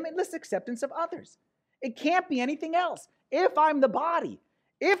my limitless acceptance of others. It can't be anything else. If I'm the body,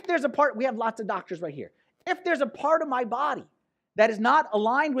 if there's a part, we have lots of doctors right here. If there's a part of my body that is not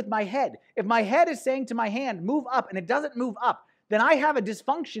aligned with my head, if my head is saying to my hand, move up, and it doesn't move up, then I have a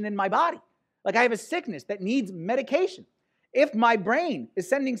dysfunction in my body. Like I have a sickness that needs medication. If my brain is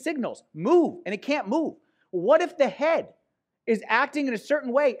sending signals, move, and it can't move. What if the head is acting in a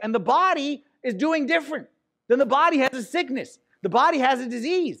certain way and the body is doing different? Then the body has a sickness. The body has a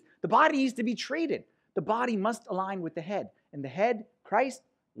disease. The body needs to be treated. The body must align with the head. And the head, Christ,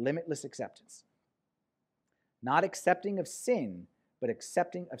 limitless acceptance. Not accepting of sin, but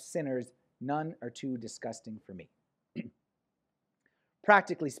accepting of sinners. None are too disgusting for me.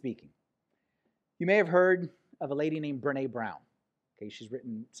 Practically speaking, you may have heard of a lady named Brené Brown. She's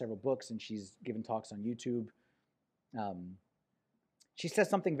written several books and she's given talks on YouTube. She says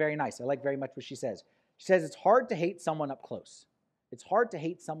something very nice. I like very much what she says. She says, it's hard to hate someone up close. It's hard to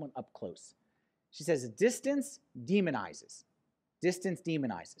hate someone up close. She says, distance demonizes. Distance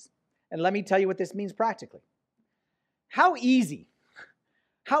demonizes. And let me tell you what this means practically. How easy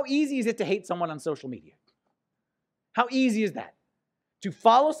is it to hate someone on social media? How easy is that? To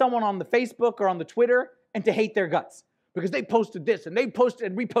follow someone on the Facebook or on the Twitter and to hate their guts because they posted this and they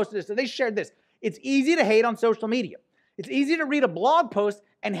posted and reposted this and they shared this. It's easy to hate on social media. It's easy to read a blog post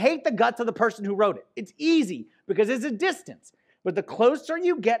and hate the guts of the person who wrote it. It's easy because there's a distance. But the closer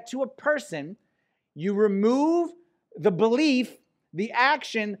you get to a person, you remove the belief, the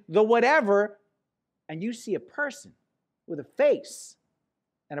action, the whatever, and you see a person with a face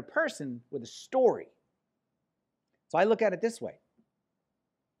and a person with a story. So I look at it this way.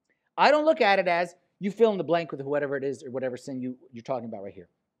 I don't look at it as you fill in the blank with whatever it is or whatever sin you're talking about right here.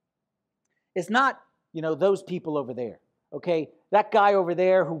 It's not, those people over there. Okay, that guy over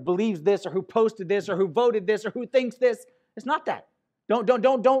there who believes this or who posted this or who voted this or who thinks this. It's not that.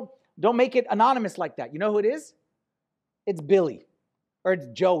 Don't make it anonymous like that. You know who it is? It's Billy or it's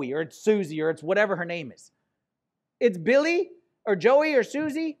Joey or it's Susie or it's whatever her name is. It's Billy or Joey or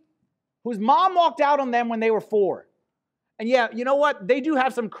Susie whose mom walked out on them when they were 4. And yeah, you know what? They do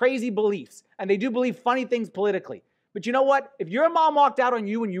have some crazy beliefs and they do believe funny things politically. But you know what? If your mom walked out on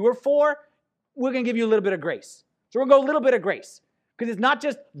you when you were 4, we're going to give you a little bit of grace. So we're going to go a little bit of grace because it's not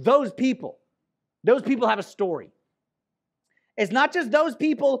just those people. Those people have a story. It's not just those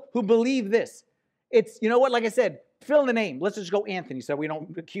people who believe this. It's, like I said, fill in the name. Let's just go Anthony so we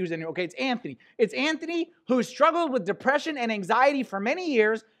don't accuse anyone. Okay, it's Anthony. It's Anthony who struggled with depression and anxiety for many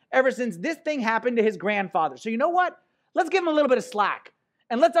years ever since this thing happened to his grandfather. So you know what? Let's give him a little bit of slack.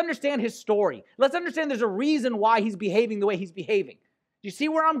 And let's understand his story. Let's understand there's a reason why he's behaving the way he's behaving. Do you see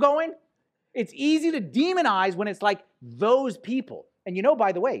where I'm going? It's easy to demonize when it's like those people. And you know,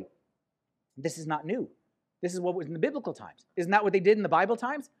 by the way, this is not new. This is what was in the biblical times. Isn't that what they did in the Bible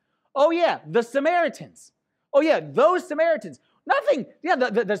times? Oh yeah, the Samaritans. Oh yeah, those Samaritans. Nothing. Yeah,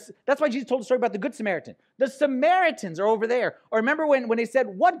 that's why Jesus told the story about the Good Samaritan. The Samaritans are over there. Or remember when they said,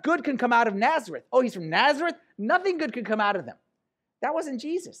 what good can come out of Nazareth? Oh, he's from Nazareth? Nothing good could come out of them. That wasn't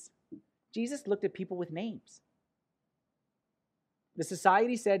Jesus. Jesus looked at people with names. The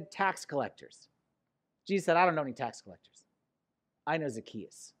society said tax collectors. Jesus said, I don't know any tax collectors. I know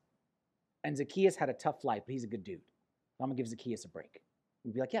Zacchaeus. And Zacchaeus had a tough life, but he's a good dude. I'm going to give Zacchaeus a break.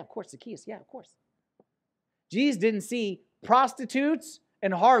 We'd be like, yeah, of course, Zacchaeus. Yeah, of course. Jesus didn't see prostitutes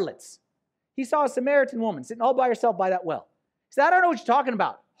and harlots. He saw a Samaritan woman sitting all by herself by that well. He said, I don't know what you're talking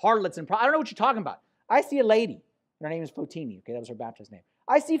about, harlots and I don't know what you're talking about. I see a lady. Her name is Fotini. Okay, that was her baptized name.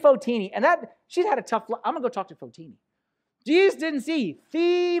 I see Fotini, and she's had a tough life. I'm going to go talk to Fotini. Jesus didn't see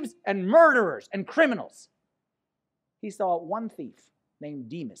thieves and murderers and criminals. He saw one thief named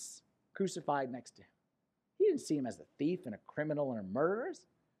Demas crucified next to him. He didn't see him as a thief and a criminal and a murderer. He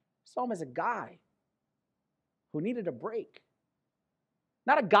saw him as a guy who needed a break.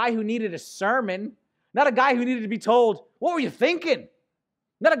 Not a guy who needed a sermon. Not a guy who needed to be told, what were you thinking?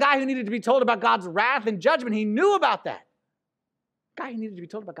 Not a guy who needed to be told about God's wrath and judgment. He knew about that. A guy who needed to be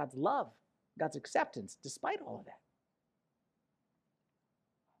told about God's love, God's acceptance, despite all of that.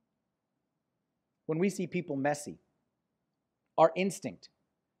 When we see people messy, our instinct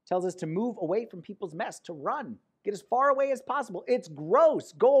tells us to move away from people's mess, to run, get as far away as possible. It's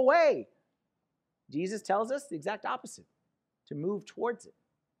gross. Go away. Jesus tells us the exact opposite, to move towards it.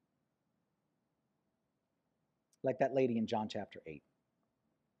 Like that lady in John chapter 8.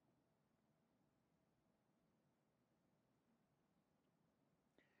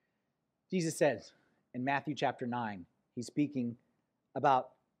 Jesus says in Matthew chapter 9, he's speaking about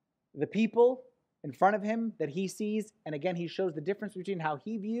the people in front of him that he sees, and again, he shows the difference between how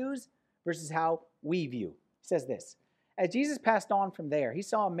he views versus how we view. He says this, as Jesus passed on from there, he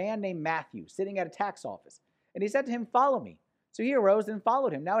saw a man named Matthew sitting at a tax office, and he said to him, follow me. So he arose and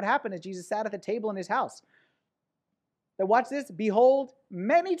followed him. Now it happened as Jesus sat at the table in his house. Now watch this, behold,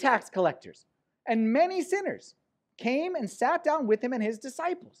 many tax collectors and many sinners came and sat down with him and his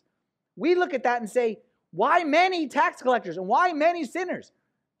disciples. We look at that and say, why many tax collectors and why many sinners?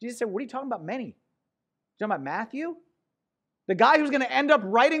 Jesus said, what are you talking about many? You talking about Matthew? The guy who's going to end up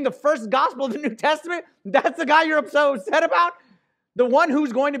writing the first gospel of the New Testament? That's the guy you're so upset about? The one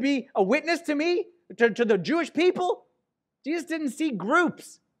who's going to be a witness to me, to the Jewish people? Jesus didn't see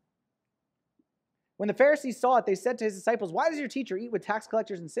groups. When the Pharisees saw it, they said to his disciples, why does your teacher eat with tax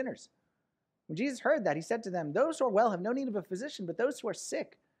collectors and sinners? When Jesus heard that, he said to them, those who are well have no need of a physician, but those who are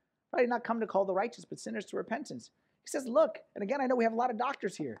sick. I did not come to call the righteous, but sinners to repentance. He says, look, and again, I know we have a lot of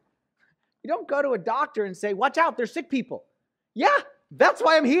doctors here. You don't go to a doctor and say, watch out, there's sick people. Yeah, that's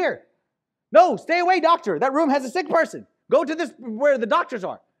why I'm here. No, stay away, doctor. That room has a sick person. Go to this where the doctors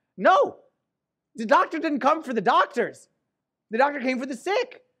are. No, the doctor didn't come for the doctors. The doctor came for the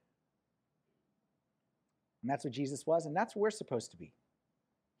sick. And that's what Jesus was, and that's where we're supposed to be.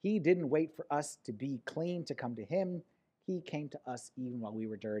 He didn't wait for us to be clean to come to him. He came to us even while we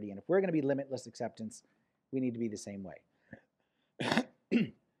were dirty. And if we're going to be limitless acceptance, we need to be the same way.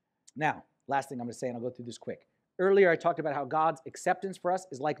 Now, last thing I'm going to say, and I'll go through this quick. Earlier, I talked about how God's acceptance for us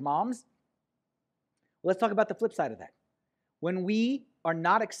is like moms. Well, let's talk about the flip side of that. When we are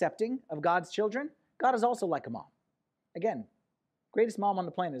not accepting of God's children, God is also like a mom. Again, greatest mom on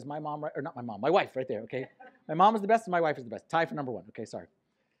the planet is my mom, or not my mom, my wife right there, okay? My mom is the best and my wife is the best. Tie for number one, okay, sorry.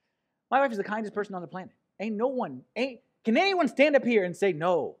 My wife is the kindest person on the planet. Can anyone stand up here and say,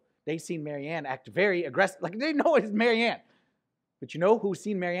 no, they've seen Marianne act very aggressive? Like, they know it's Marianne. But you know who's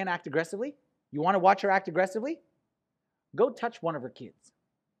seen Marianne act aggressively? You want to watch her act aggressively? Go touch one of her kids.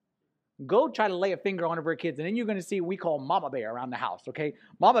 Go try to lay a finger on one of her kids, and then you're going to see what we call Mama Bear around the house, okay?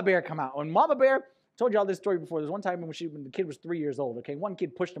 Mama Bear come out. When Mama Bear, I told you all this story before. There's one time when the kid was 3 years old, okay? One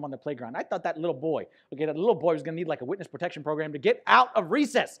kid pushed him on the playground. I thought that little boy was going to need like a witness protection program to get out of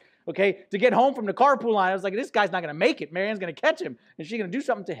recess, okay? To get home from the carpool line. I was like, this guy's not going to make it. Marianne's going to catch him, and she's going to do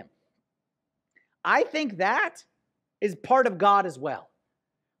something to him. I think that is part of God as well.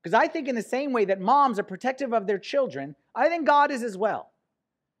 Because I think in the same way that moms are protective of their children, I think God is as well.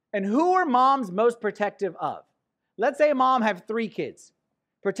 And who are moms most protective of? Let's say a mom have 3 kids.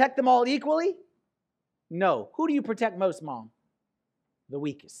 Protect them all equally? No. Who do you protect most, Mom? The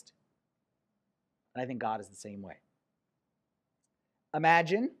weakest. And I think God is the same way.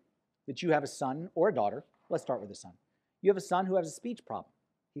 Imagine that you have a son or a daughter. Let's start with a son. You have a son who has a speech problem.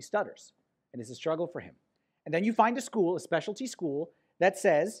 He stutters, and it's a struggle for him. And then you find a school, a specialty school, that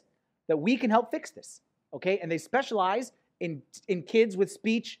says that we can help fix this, okay? And they specialize in kids with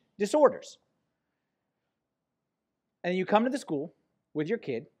speech disorders. And you come to the school with your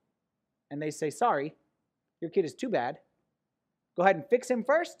kid, and they say, sorry, your kid is too bad. Go ahead and fix him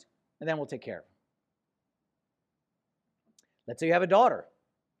first, and then we'll take care of him. Let's say you have a daughter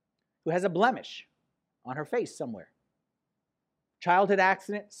who has a blemish on her face somewhere. Childhood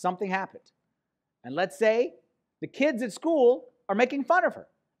accident, something happened. And let's say the kids at school are making fun of her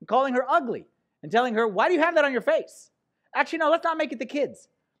and calling her ugly and telling her, why do you have that on your face? Actually, no, let's not make it the kids.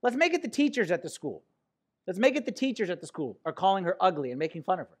 Let's make it the teachers at the school. Let's make it the teachers at the school are calling her ugly and making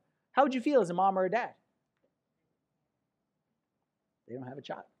fun of her. How would you feel as a mom or a dad? They don't have a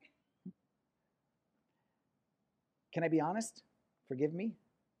child. Can I be honest? Forgive me.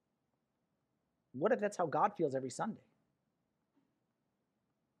 What if that's how God feels every Sunday?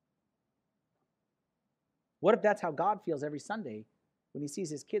 What if that's how God feels every Sunday when he sees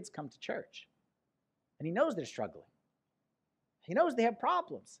his kids come to church? And he knows they're struggling. He knows they have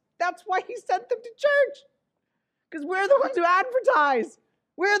problems. That's why he sent them to church. Because we're the ones who advertise.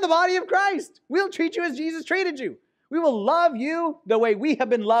 We're the body of Christ. We'll treat you as Jesus treated you. We will love you the way we have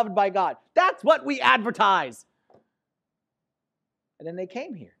been loved by God. That's what we advertise. And then they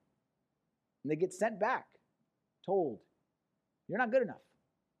came here. And they get sent back, told, you're not good enough.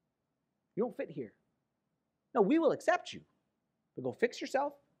 You don't fit here. No, we will accept you. But go fix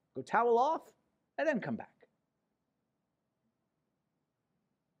yourself, go towel off, and then come back.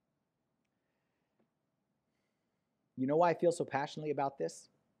 You know why I feel so passionately about this?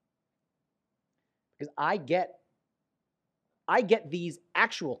 Because I get these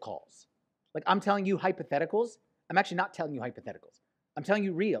actual calls. Like I'm telling you hypotheticals. I'm actually not telling you hypotheticals. I'm telling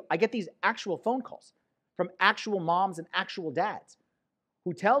you real. I get these actual phone calls from actual moms and actual dads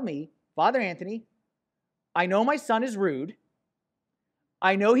who tell me, Father Anthony, I know my son is rude.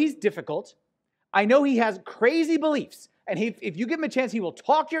 I know he's difficult. I know he has crazy beliefs. And if you give him a chance, he will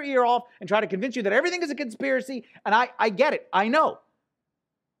talk your ear off and try to convince you that everything is a conspiracy. And I get it. I know.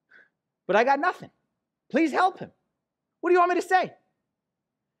 But I got nothing. Please help him. What do you want me to say?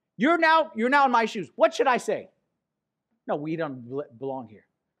 You're now in my shoes. What should I say? No, we don't belong here.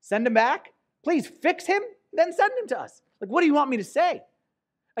 Send him back. Please fix him, then send him to us. Like, what do you want me to say?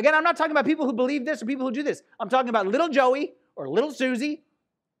 Again, I'm not talking about people who believe this or people who do this. I'm talking about little Joey or little Susie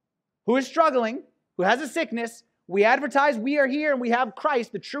who is struggling, who has a sickness. We advertise we are here and we have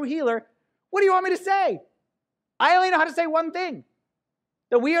Christ, the true healer. What do you want me to say? I only know how to say one thing,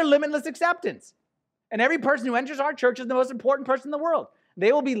 that we are limitless acceptance. And every person who enters our church is the most important person in the world.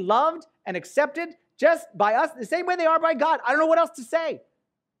 They will be loved and accepted just by us the same way they are by God. I don't know what else to say.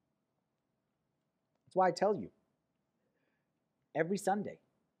 That's why I tell you, every Sunday,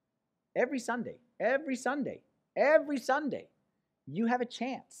 you have a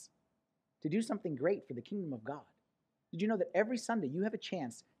chance to do something great for the kingdom of God. Did you know that every Sunday you have a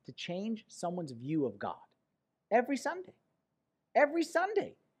chance to change someone's view of God? Every Sunday. Every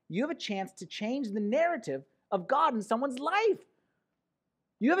Sunday, you have a chance to change the narrative of God in someone's life.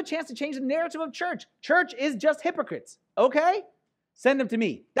 You have a chance to change the narrative of church. Church is just hypocrites, okay? Send them to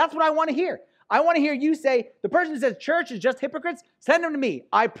me. That's what I want to hear. I want to hear you say, the person who says church is just hypocrites, send them to me.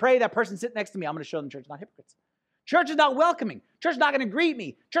 I pray that person sit next to me. I'm going to show them church is not hypocrites. Church is not welcoming. Church is not going to greet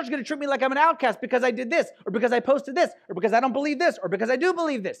me. Church is going to treat me like I'm an outcast because I did this, or because I posted this, or because I don't believe this, or because I do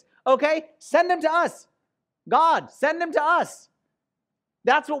believe this. Okay? Send them to us. God, send them to us.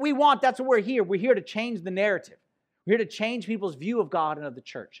 That's what we want. That's what we're here. We're here to change the narrative. We're here to change people's view of God and of the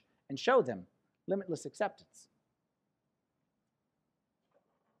church and show them limitless acceptance.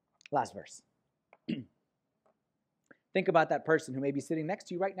 Last verse. Think about that person who may be sitting next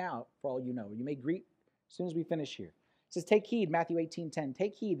to you right now, for all you know. You may greet as soon as we finish here. It says, take heed, Matthew 18:10,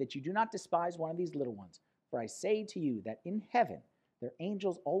 take heed that you do not despise one of these little ones. For I say to you that in heaven their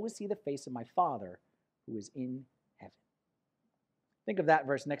angels always see the face of my Father who is in heaven. Think of that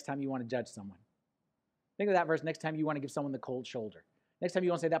verse next time you want to judge someone. Think of that verse next time you want to give someone the cold shoulder. Next time you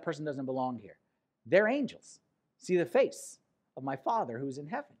want to say that person doesn't belong here. Their angels see the face of my Father who is in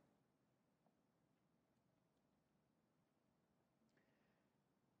heaven.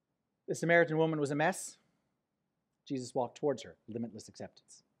 The Samaritan woman was a mess. Jesus walked towards her, limitless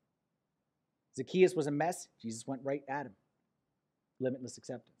acceptance. Zacchaeus was a mess. Jesus went right at him, limitless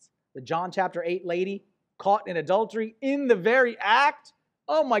acceptance. The John chapter 8 lady caught in adultery in the very act.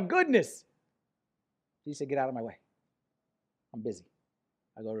 Oh my goodness. Jesus said, get out of my way. I'm busy.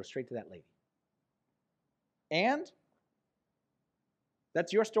 I go straight to that lady. And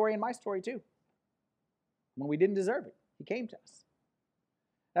that's your story and my story too. When we didn't deserve it, he came to us.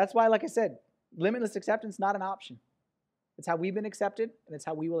 That's why, like I said, limitless acceptance, not an option. It's how we've been accepted, and it's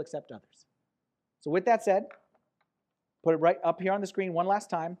how we will accept others. So with that said, put it right up here on the screen one last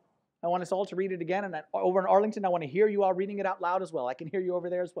time. I want us all to read it again. And over in Arlington, I want to hear you all reading it out loud as well. I can hear you over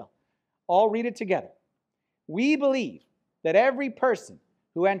there as well. All read it together. We believe that every person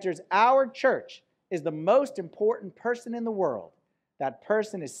who enters our church is the most important person in the world. That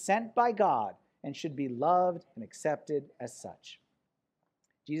person is sent by God and should be loved and accepted as such.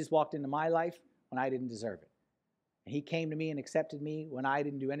 Jesus walked into my life when I didn't deserve it. And he came to me and accepted me when I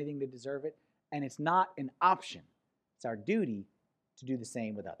didn't do anything to deserve it. And it's not an option. It's our duty to do the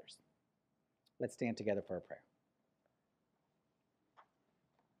same with others. Let's stand together for a prayer.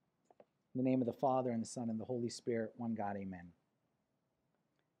 In the name of the Father, and the Son, and the Holy Spirit, one God, amen.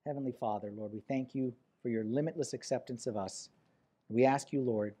 Heavenly Father, Lord, we thank you for your limitless acceptance of us. We ask you,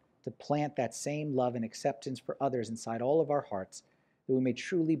 Lord, to plant that same love and acceptance for others inside all of our hearts, that we may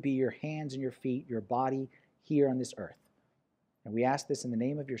truly be your hands and your feet, your body here on this earth. And we ask this in the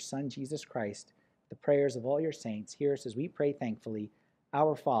name of your Son, Jesus Christ, the prayers of all your saints. Hear us as we pray thankfully.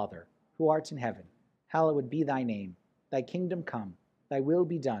 Our Father, who art in heaven, hallowed be thy name. Thy kingdom come, thy will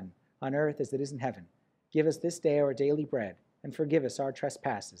be done, on earth as it is in heaven. Give us this day our daily bread, and forgive us our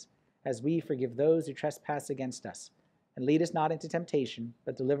trespasses, as we forgive those who trespass against us. And lead us not into temptation,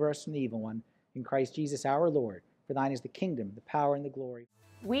 but deliver us from the evil one. In Christ Jesus our Lord, for thine is the kingdom, the power, and the glory.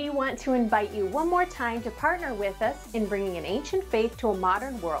 We want to invite you one more time to partner with us in bringing an ancient faith to a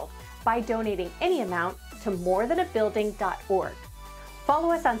modern world by donating any amount to morethan-a-building.org.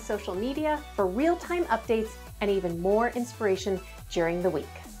 Follow us on social media for real-time updates and even more inspiration during the week.